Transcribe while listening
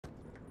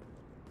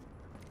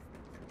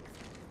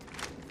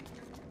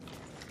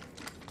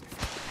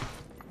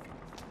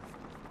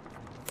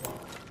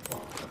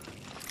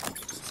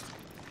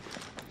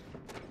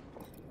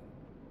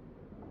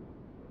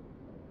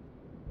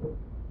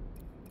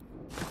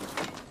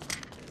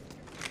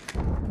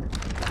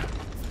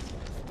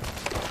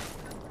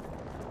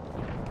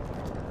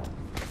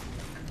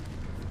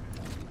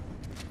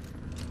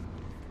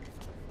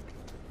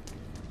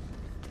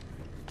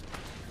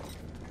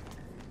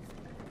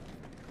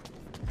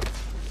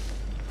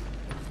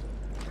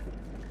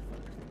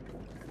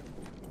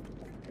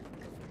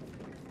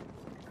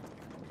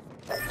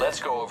Let's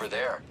go over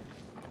there.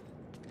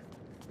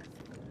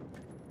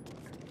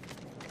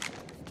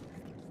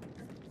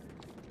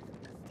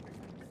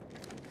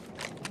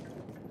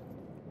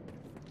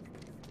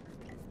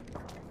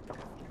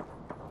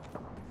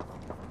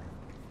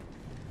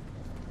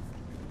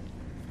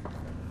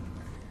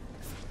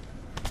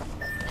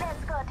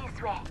 Let's go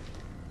this way.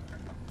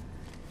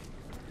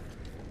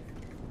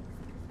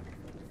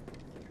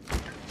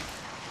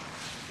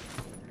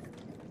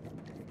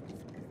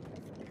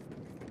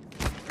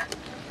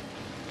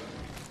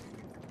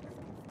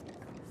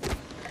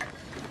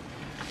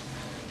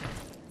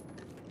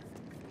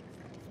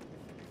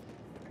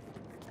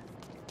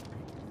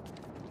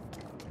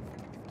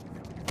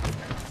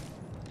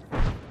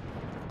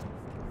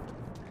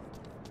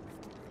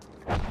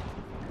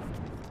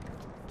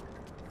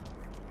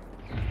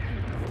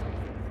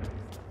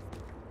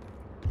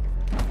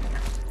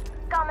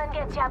 Come and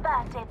get your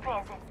birthday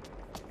present.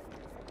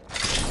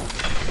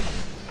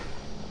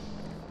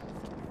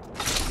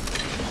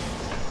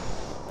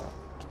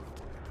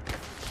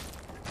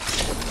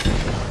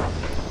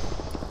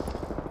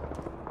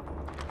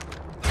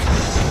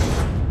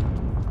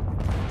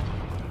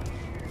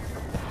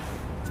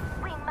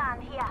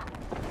 Wingman here.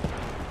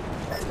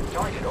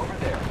 Target over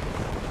there.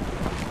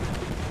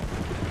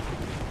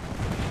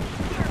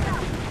 Shields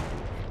up.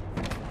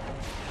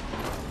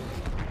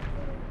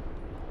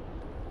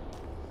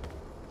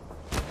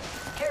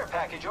 Care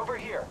package over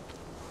here.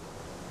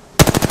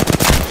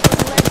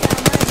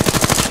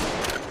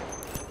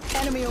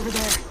 Enemy over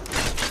there.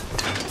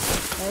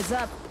 Heads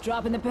up,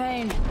 dropping the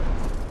pain.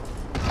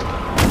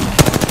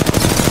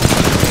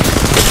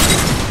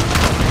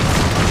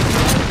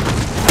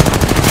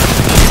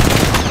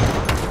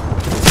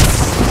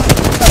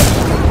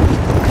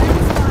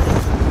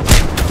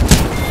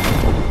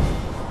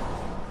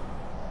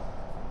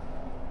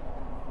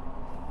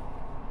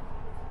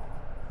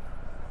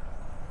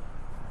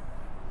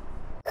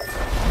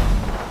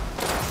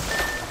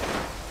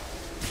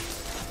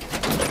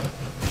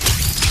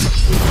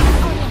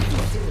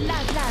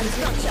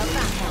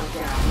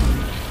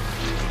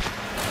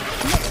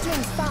 Next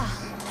ring's far.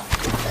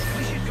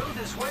 We should go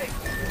this way.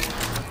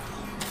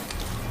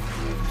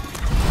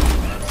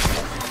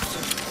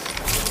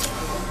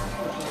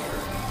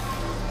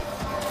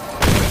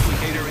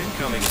 Replicator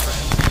incoming,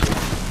 friend.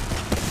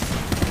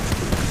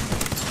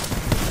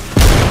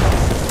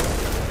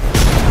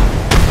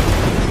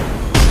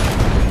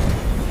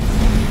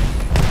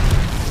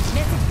 Let's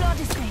explore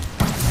this way.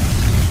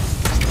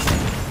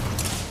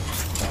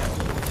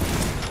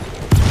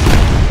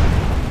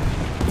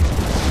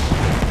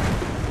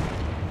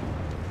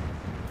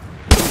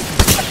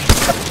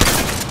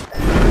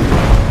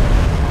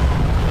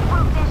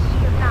 Move this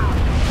shield now.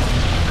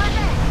 Good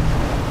day.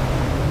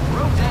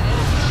 Broke that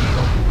enemy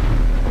shield.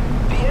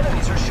 The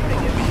enemies are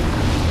shooting at me.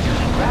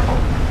 Using grapple.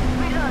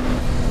 Reload.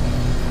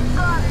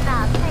 Go on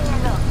now, say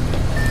hello.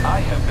 I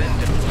have been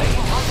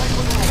making contact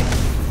with the enemy.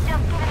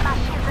 Just giving my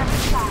shields a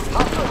recharge.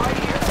 Hostile right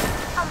here.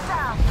 I'm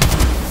down.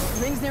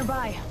 Rings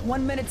nearby.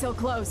 1 minute till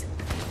close.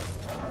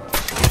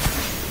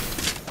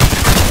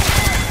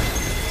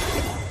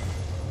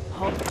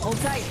 Hold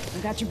tight. I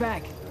got your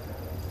back.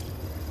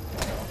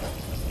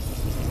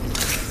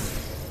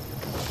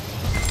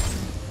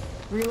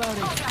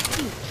 Reloading. Hold your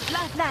feet.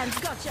 Lifelines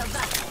got your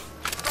back.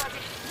 Body,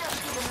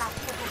 just giving my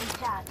shields a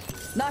recharge.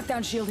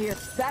 Knockdown shield here.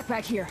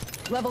 Backpack here.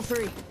 Level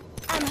 3.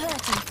 I'm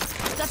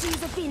hurting. Got to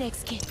use a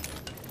Phoenix kit.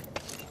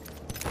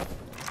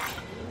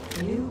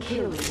 New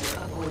kill leader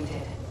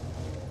appointed.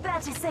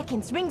 30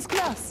 seconds. Rings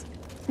close.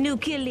 New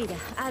kill leader.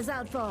 Eyes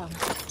out for him.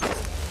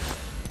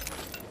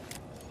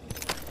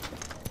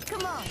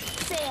 Come on.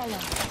 Say hello.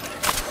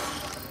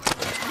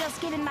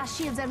 Just giving my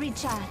shields a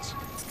recharge.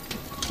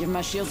 Give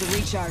my shields a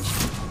recharge.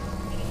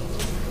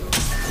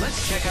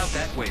 Let's check out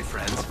that way,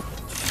 friends.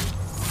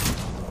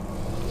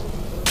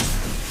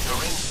 The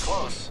ring's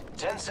close.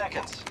 10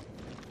 seconds.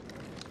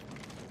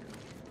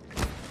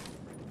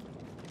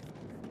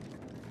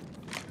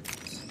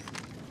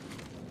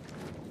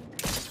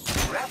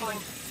 Grappling.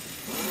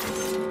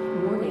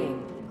 Warning.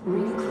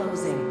 Ring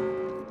closing.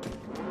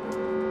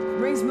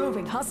 Ring's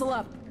moving. Hustle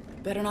up.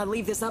 Better not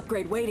leave this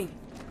upgrade waiting.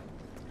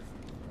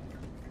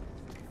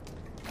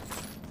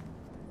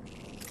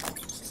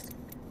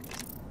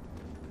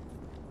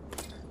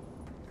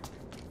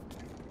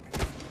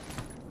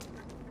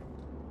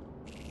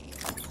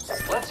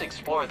 Let's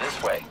explore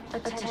this way.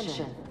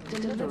 Attention.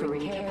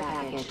 Delivering care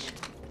package.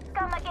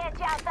 Come and get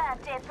your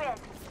birthday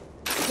present.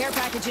 Care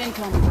package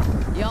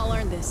incoming. Y'all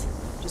earned this.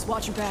 Just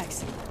watch your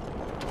backs.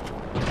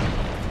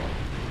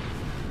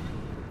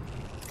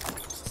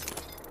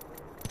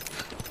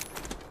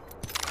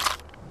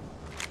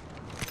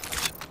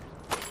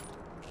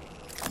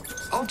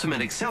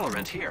 Ultimate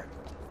accelerant here.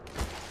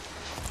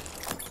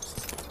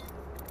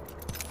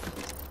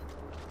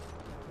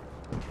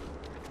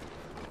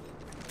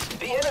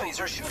 The enemies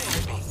are shooting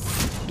at me.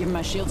 Give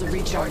my shields a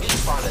recharge. Target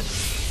spotted.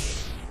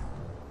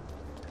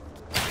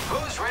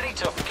 Who's ready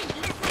to...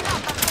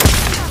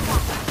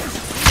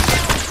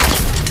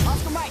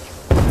 Oscar Mike.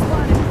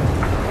 Spotted.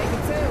 Take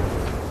it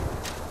 2.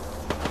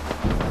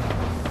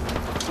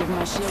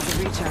 shields to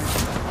recharge.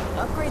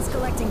 Upgrades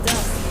collecting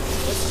dust.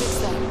 Let's fix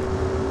that.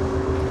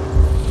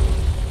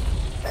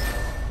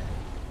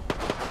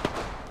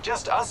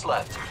 Just us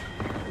left.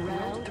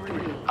 Round 3.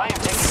 I am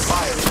taking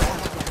fire,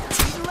 friends.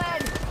 Team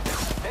lead!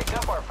 Picked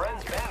up our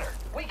friend's banner.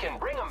 We can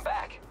bring them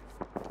back.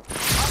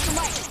 Off the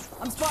mic!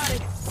 I'm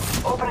spotted!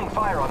 Opening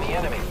fire on the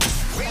enemy.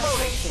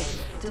 Reloading.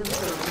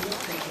 Delivering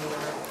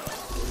nuclear.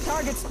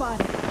 Target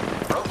spotted.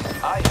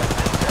 Ropes, I have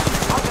been set.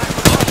 Contact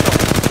with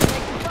hostile.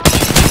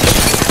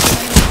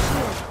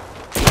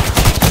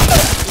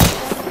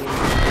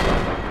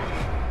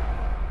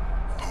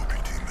 Hope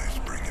your teammates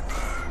bring it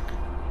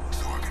back,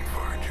 so I can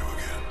find you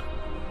again.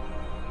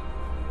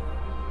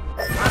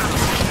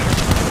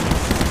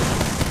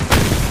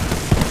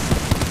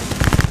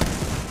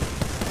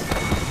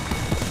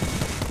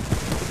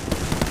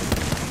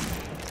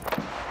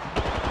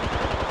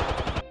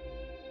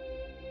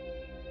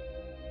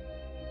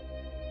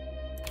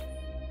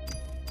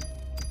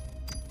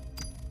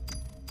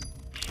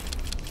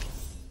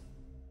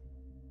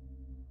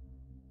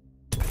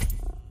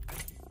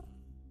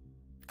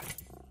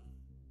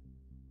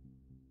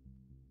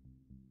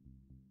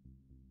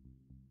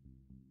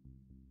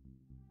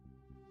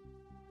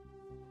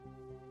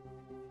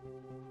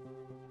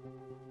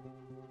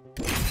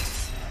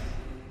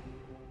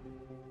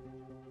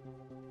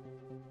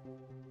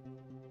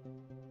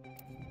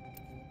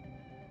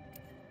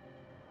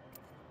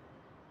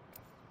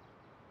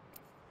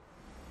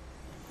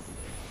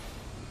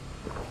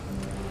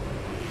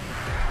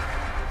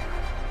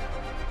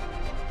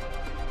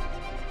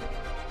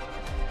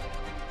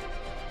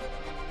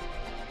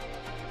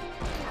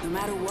 No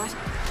matter what,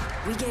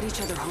 we get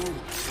each other home.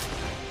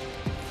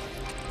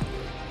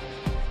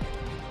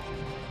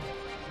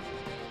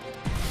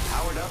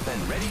 Powered up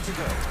and ready to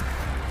go.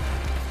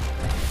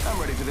 I'm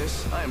ready for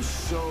this. I am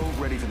so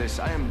ready for this.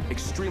 I am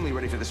extremely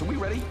ready for this. Are we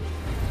ready?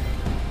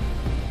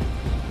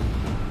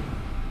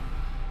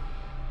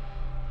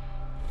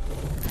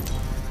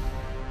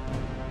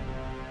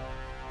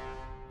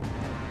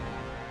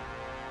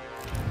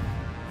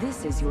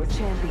 This is your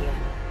champion.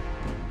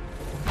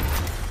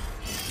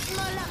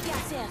 Small up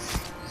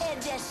yourself.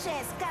 It just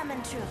says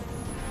coming true.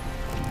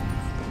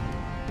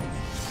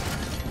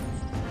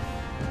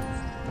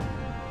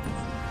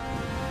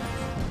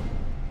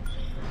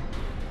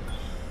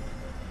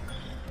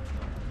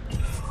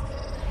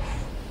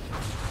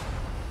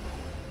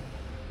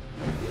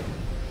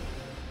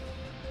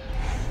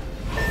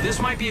 This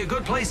might be a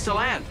good place to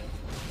land.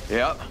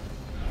 Yep.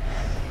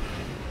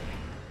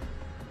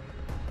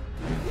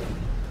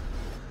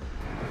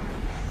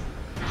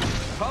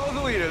 Follow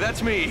the leader,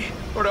 that's me.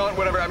 Or don't,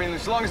 whatever, I mean,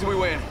 as long as we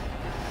win.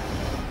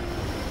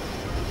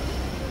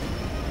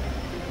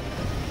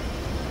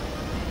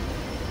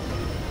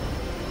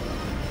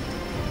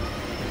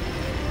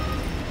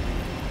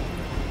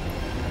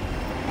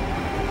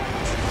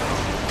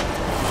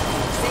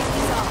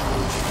 Safety's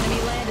off.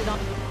 Enemy landed on...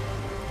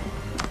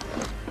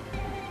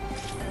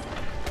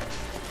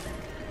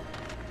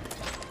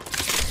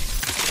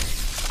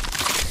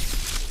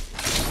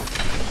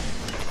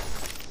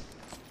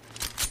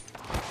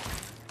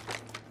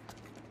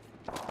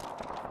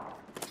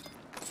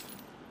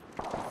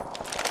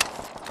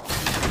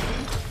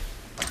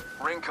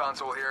 Ring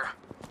console here.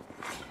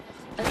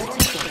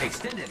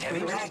 Extended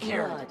heavy mag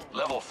here. Blood.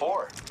 Level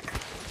 4.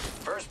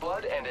 First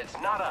blood, and it's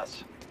not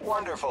us.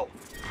 Wonderful.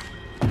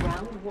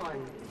 Round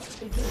 1.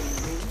 Beginning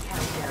ring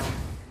countdown.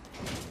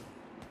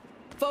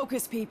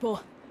 Focus,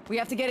 people. We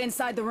have to get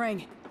inside the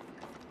ring.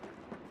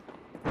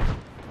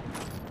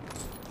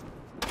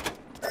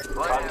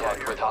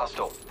 Contact with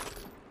hostile.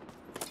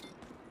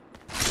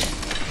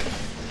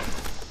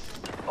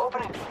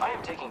 Opening. I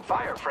am taking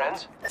fire,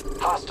 friends.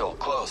 Hostile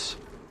close.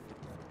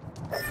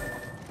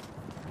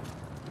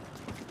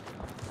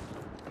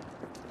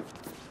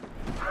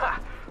 Ha!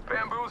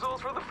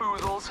 Bamboozles for the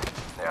foozles.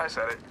 Yeah, I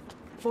said it.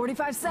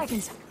 45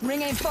 seconds.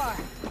 Ring ain't far.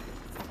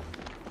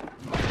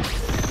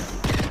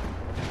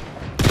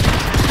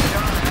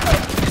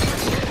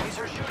 Enemies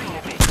are shooting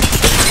at me.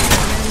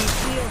 Enemy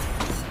shield.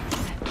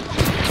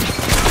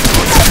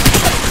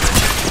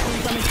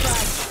 Team's on his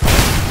side.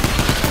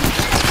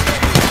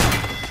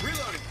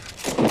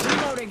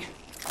 Reloading.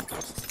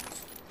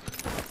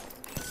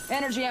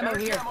 Energy ammo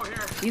Energy here. ammo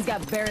here. He's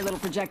got very little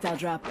projectile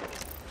drop.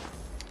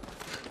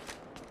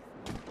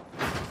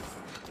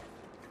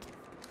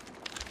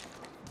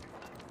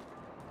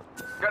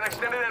 Got an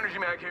extended energy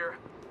mag here.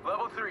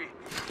 Level 3.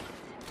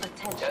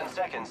 Attention. 10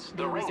 seconds. The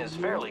There ring is is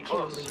a fairly new kill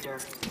close. leader.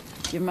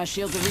 Give my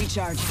shield to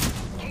recharge.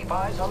 Keep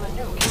eyes on the new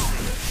kill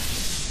leader.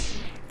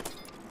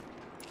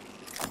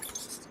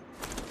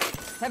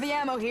 Heavy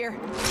ammo here.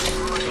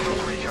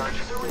 Recharge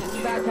syringe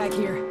here. Backpack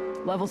here.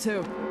 Level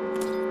 2.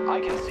 I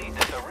can see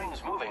that the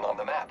ring's moving on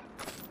the map.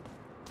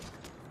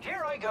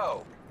 Here I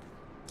go.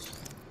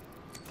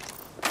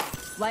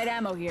 Light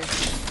ammo here.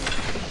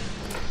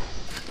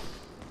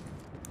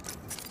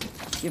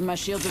 Give my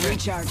shield to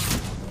recharge.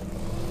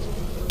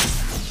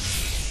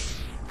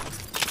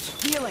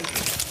 Healing.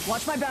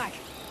 Watch my back.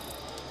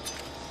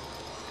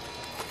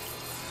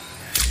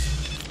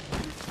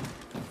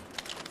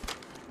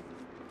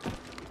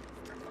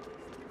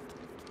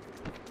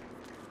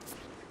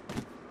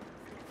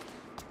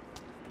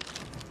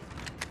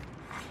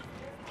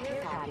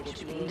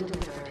 package being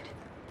delivered.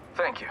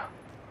 Thank you.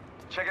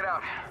 Check it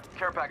out.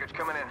 Care package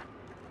coming in.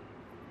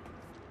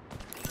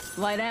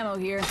 Light ammo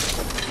here.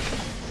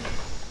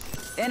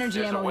 Energy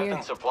There's a ammo here.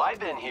 weapon supply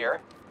bin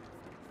here.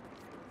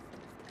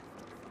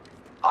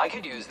 I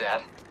could use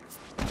that.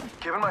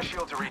 Giving my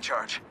shield to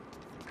recharge.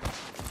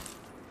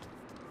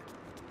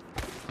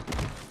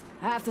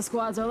 Half the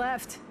squads are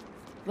left.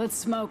 Let's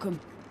smoke them.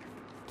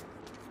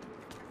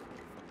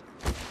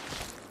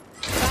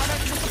 Found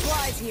extra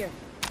supplies here.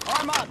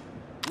 Arm up.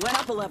 Went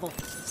up a level.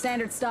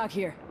 Standard stock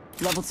here.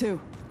 Level 2.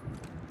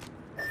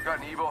 Got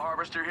an Evo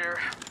harvester here.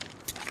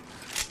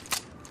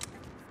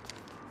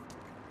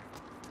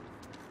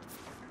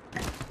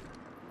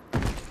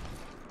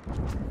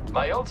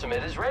 My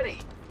ultimate is ready.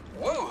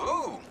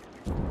 Woohoo!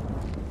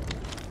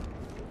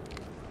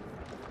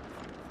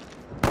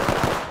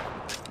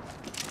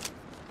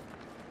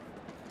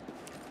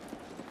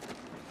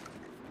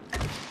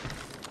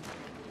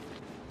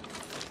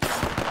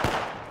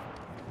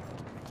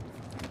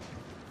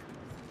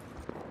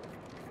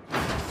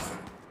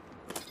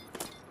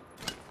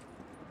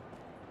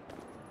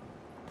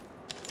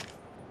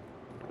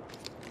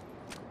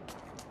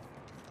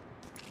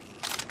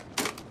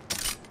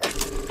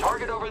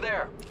 Target over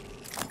there.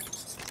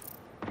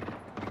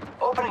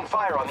 Opening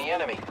fire on the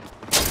enemy.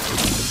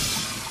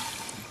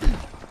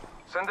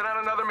 Sending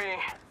out another me.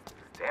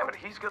 Damn it,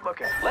 he's good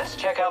looking. Let's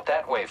check out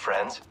that way,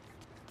 friends.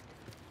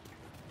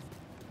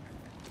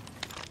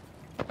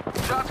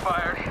 Shots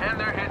fired, and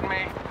they're hitting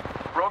me.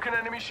 Broken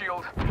enemy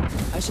shield.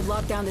 I should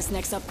lock down this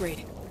next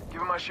upgrade.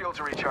 Giving my shield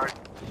to recharge.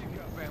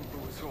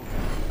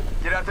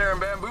 Get out there and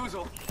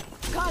bamboozle.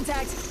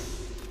 Contact!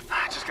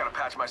 I just gotta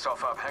patch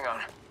myself up. Hang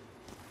on.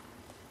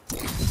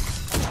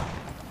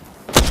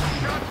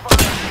 Shots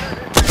fired.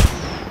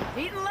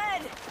 Eating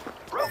lead!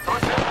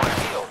 Reinforcing my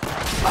shield.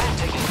 I am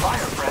taking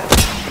fire, friends.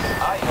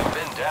 I have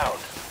been down.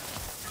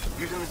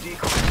 Using the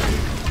decoy.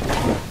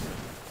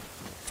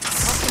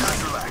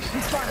 Just relax.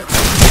 He's fine.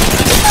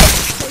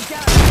 Stay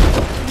down.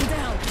 He's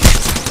down.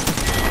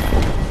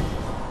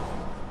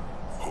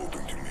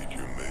 Hoping to meet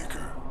your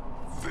maker.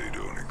 They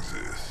don't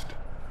exist.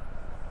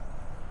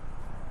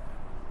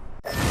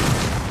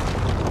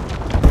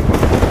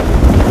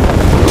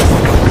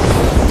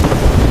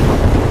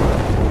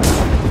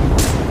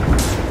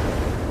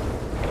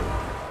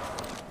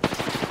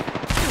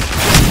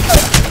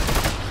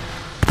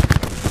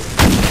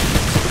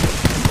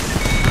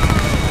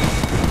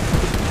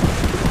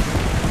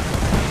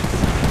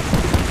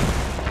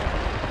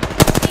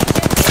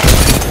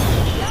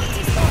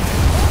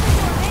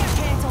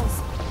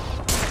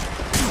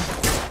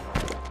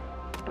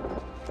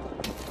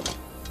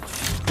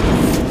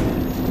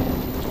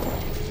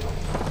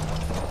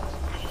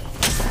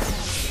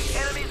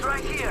 Enemies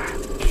right here.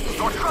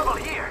 Got trouble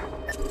here.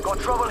 Got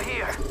trouble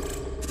here.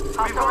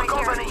 We've got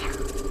company.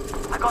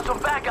 I got some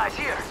bad guys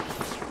here.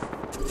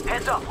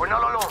 Heads up, we're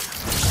not alone.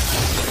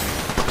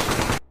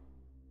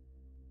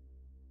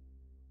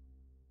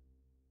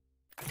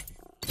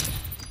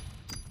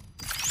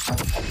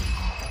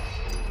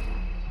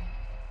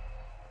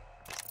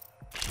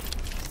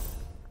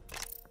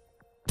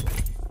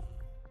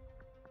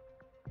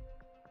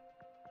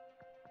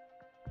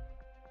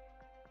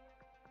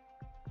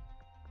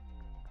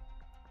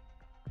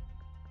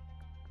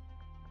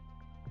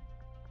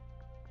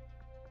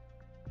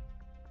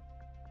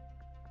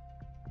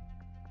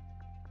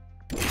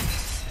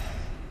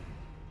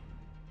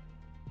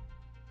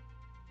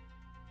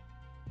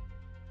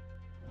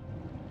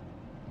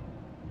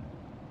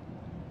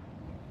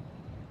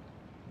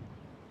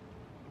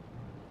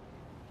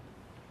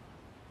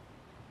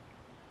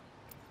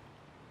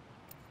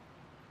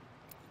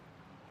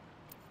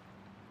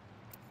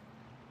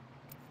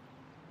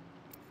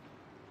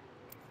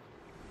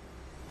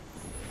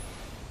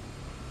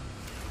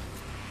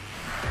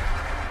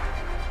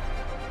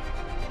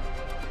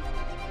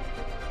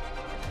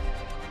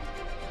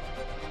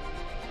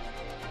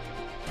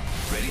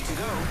 Ready to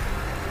go.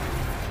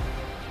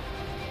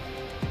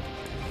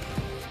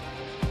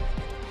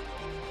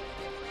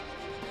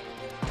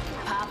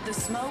 Pop the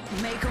smoke,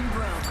 make them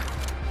broke.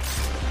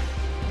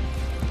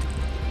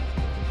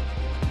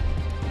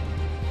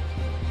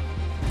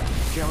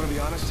 Okay, I'm gonna be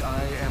honest,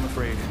 I am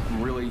afraid.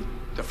 I'm really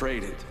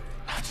afraid.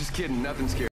 Just kidding, nothing scary.